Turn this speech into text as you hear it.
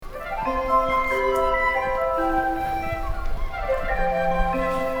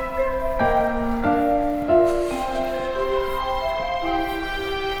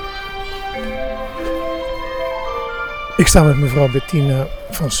Ik sta met mevrouw Bettina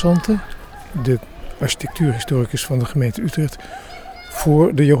van Santen, de architectuurhistoricus van de gemeente Utrecht,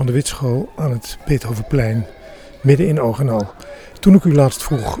 voor de Johan de Witschool aan het Beethovenplein, midden in Ogenal. Toen ik u laatst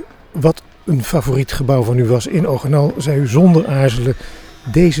vroeg wat een favoriet gebouw van u was in Ogenal, zei u zonder aarzelen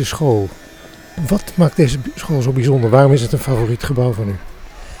deze school. Wat maakt deze school zo bijzonder? Waarom is het een favoriet gebouw van u?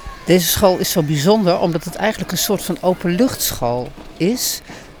 Deze school is zo bijzonder omdat het eigenlijk een soort van openluchtschool is.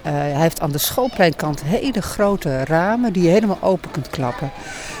 Hij heeft aan de schoolpleinkant hele grote ramen die je helemaal open kunt klappen.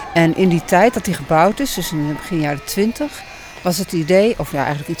 En in die tijd dat hij gebouwd is, dus in begin jaren 20, was het idee, of ja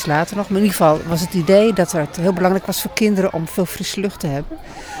eigenlijk iets later nog, maar in ieder geval was het idee dat het heel belangrijk was voor kinderen om veel frisse lucht te hebben.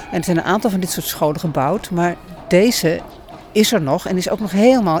 En er zijn een aantal van dit soort scholen gebouwd, maar deze is er nog en is ook nog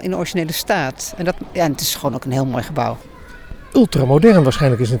helemaal in de originele staat. En het is gewoon ook een heel mooi gebouw. Ultramodern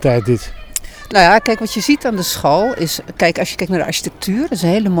waarschijnlijk is een tijd dit. Nou ja, kijk, wat je ziet aan de school is, kijk, als je kijkt naar de architectuur, dat is een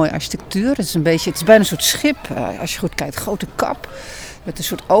hele mooie architectuur. Het is bijna een soort schip, als je goed kijkt, grote kap. Met een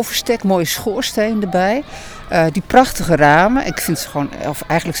soort overstek, mooie schoorsteen erbij. Die prachtige ramen, ik vind ze gewoon, of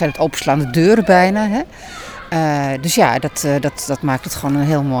eigenlijk zijn het openslaande deuren bijna. Hè? Dus ja, dat maakt het gewoon een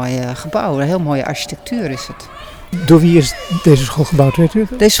heel mooi gebouw, een heel mooie architectuur is het. Door wie is deze school gebouwd, weet u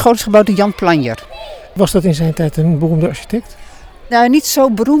het? Deze school is gebouwd door Jan Planje. Was dat in zijn tijd een beroemde architect? Nou, niet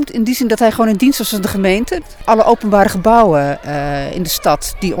zo beroemd in die zin dat hij gewoon in dienst was van de gemeente. Alle openbare gebouwen in de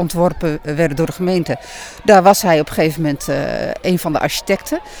stad die ontworpen werden door de gemeente. Daar was hij op een gegeven moment een van de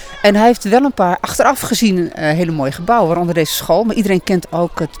architecten. En hij heeft wel een paar, achteraf gezien, hele mooie gebouwen, waaronder deze school. Maar iedereen kent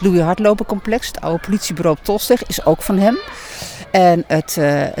ook het Louis Hardloper-complex. Het oude politiebureau op Tolsteeg is ook van hem. En het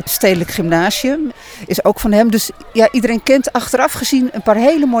Stedelijk Gymnasium is ook van hem. Dus ja, iedereen kent achteraf gezien een paar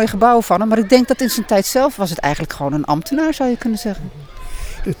hele mooie gebouwen van hem. Maar ik denk dat in zijn tijd zelf was het eigenlijk gewoon een ambtenaar, zou je kunnen zeggen.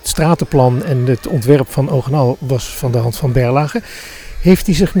 Het stratenplan en het ontwerp van Ogenal was van de hand van Berlage. Heeft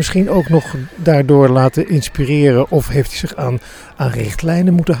hij zich misschien ook nog daardoor laten inspireren of heeft hij zich aan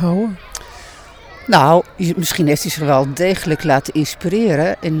richtlijnen moeten houden? Nou, misschien heeft hij zich wel degelijk laten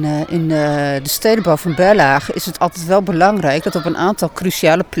inspireren. In de stedenbouw van Berlage is het altijd wel belangrijk dat op een aantal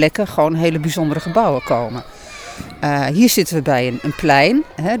cruciale plekken gewoon hele bijzondere gebouwen komen. Hier zitten we bij een plein.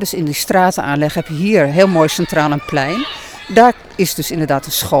 Hè, dus in die stratenaanleg heb je hier heel mooi centraal een plein. Daar is dus inderdaad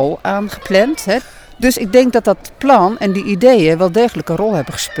een school aan gepland. Hè. Dus ik denk dat dat plan en die ideeën wel degelijk een rol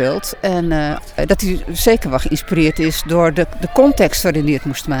hebben gespeeld. En dat hij zeker wel geïnspireerd is door de context waarin hij het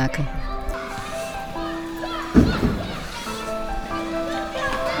moest maken.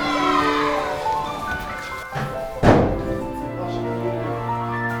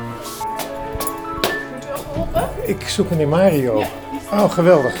 Ik zoek meneer Mario. Ja. Oh,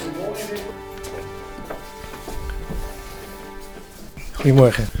 geweldig.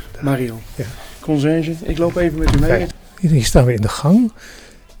 Goedemorgen. Mario. Ja. Conciërge, ik loop even met u mee. Kijk, hier staan we in de gang.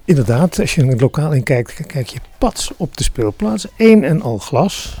 Inderdaad, als je in het lokaal in kijkt, kijk je pats op de speelplaats. Een en al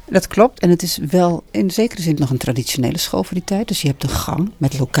glas. Dat klopt. En het is wel in zekere zin nog een traditionele school voor die tijd. Dus je hebt een gang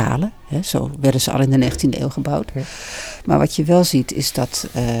met lokalen. Hè. Zo werden ze al in de 19e eeuw gebouwd. Ja. Maar wat je wel ziet is dat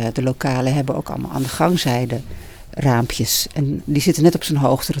de lokalen hebben ook allemaal aan de gangzijde raampjes. En die zitten net op zo'n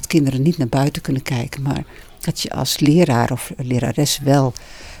hoogte dat kinderen niet naar buiten kunnen kijken. Maar dat je als leraar of lerares wel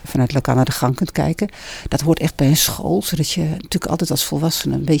vanuit het lokaal naar de gang kunt kijken. Dat hoort echt bij een school. Zodat je natuurlijk altijd als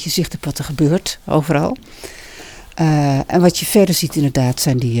volwassene een beetje zicht hebt wat er gebeurt overal. En wat je verder ziet inderdaad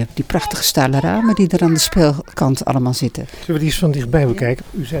zijn die prachtige stalen ramen die er aan de speelkant allemaal zitten. Zullen we die eens van dichtbij bekijken?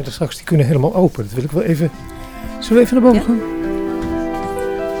 U zei er straks, die kunnen helemaal open. Dat wil ik wel even. Zullen we even naar boven gaan?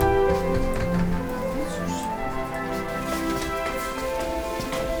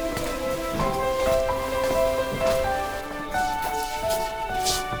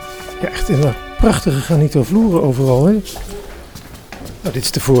 Ja, echt inderdaad prachtige granieten vloeren overal. Hè? Nou, dit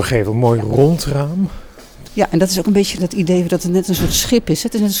is de voorgevel, mooi rond raam. Ja, en dat is ook een beetje dat idee dat het net een soort schip is.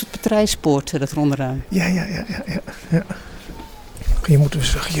 Het is net een soort patrijspoort, dat ronde raam. Ja. Je moet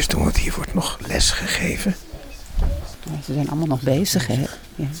dus zachtjes doen, want hier wordt nog les gegeven. Ze zijn allemaal nog bezig, hè?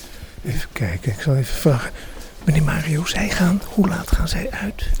 Ja. Even kijken, ik zal even vragen. Meneer Mario, zij gaan, hoe laat gaan zij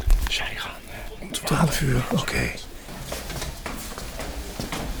uit? Zij gaan om 12 uur, oké.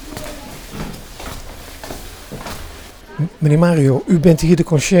 Meneer Mario, u bent hier de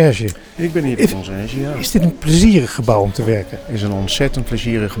conciërge. Ik ben hier de conciërge, ja. Is dit een plezierig gebouw om te werken? Het is een ontzettend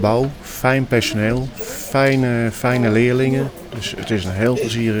plezierig gebouw. Fijn personeel, fijne leerlingen. Dus het is een heel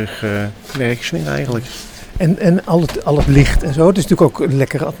plezierig werksfeer eigenlijk. En al het licht en zo, het is natuurlijk ook een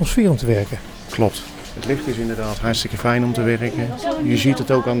lekkere atmosfeer om te werken. Klopt. Het licht is inderdaad hartstikke fijn om te werken. Je ziet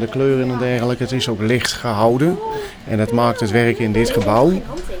het ook aan de kleuren en dergelijke. Het is ook licht gehouden. En dat maakt het werken in dit gebouw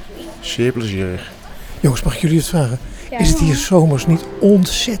zeer plezierig. Jongens, mag ik jullie het vragen? Is het hier zomers niet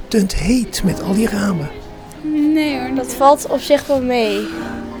ontzettend heet met al die ramen? Nee hoor, Dat valt op zich wel mee.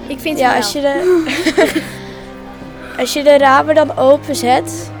 ik vind Ja, als je de ramen dan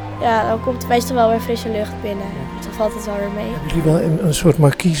openzet, ja, dan komt meestal wel weer frisse lucht binnen. Dan valt het wel weer mee. Hebben jullie wel een soort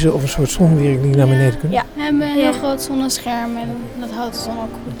markise of een soort zonwering die naar beneden kunnen? Ja. We hebben een heel groot zonnescherm en dat houdt de zon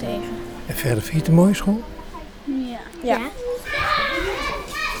ook goed tegen. En verder vind je het een mooie school? Ja. Ja.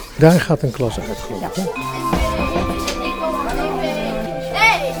 Daar gaat een klas uit, geloof ik. hè?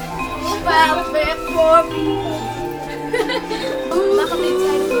 Hey, spaal weg voor. Mag hem niet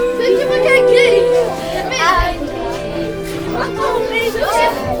zijn. Weet je wat jij kreeg?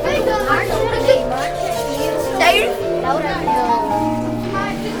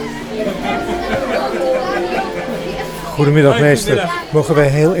 Goedemiddag, meester. Mogen wij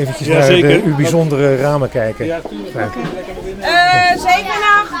heel eventjes naar uw bijzondere ramen kijken? Ja, 7 en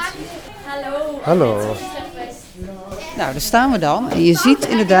 8. Hallo. Nou, daar staan we dan. En je ziet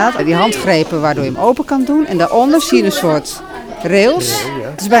inderdaad die handgrepen waardoor je hem open kan doen. En daaronder zie je een soort rails.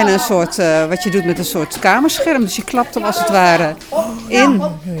 Het is bijna een soort, wat je doet met een soort kamerscherm. Dus je klapt hem als het ware in.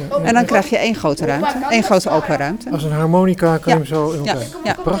 En dan krijg je één grote ruimte. Één grote open ruimte. Als een harmonica kan je hem zo in Ja, elkaar.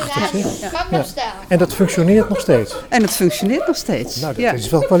 ja. Prachtig, zeg. Ja. En dat functioneert nog steeds. En het functioneert nog steeds. Nou, dat is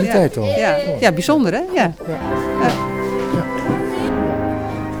wel kwaliteit dan. Ja, ja, bijzonder hè? Ja.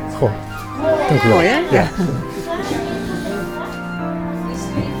 Goh, dank u wel. Mooi hè? Ja.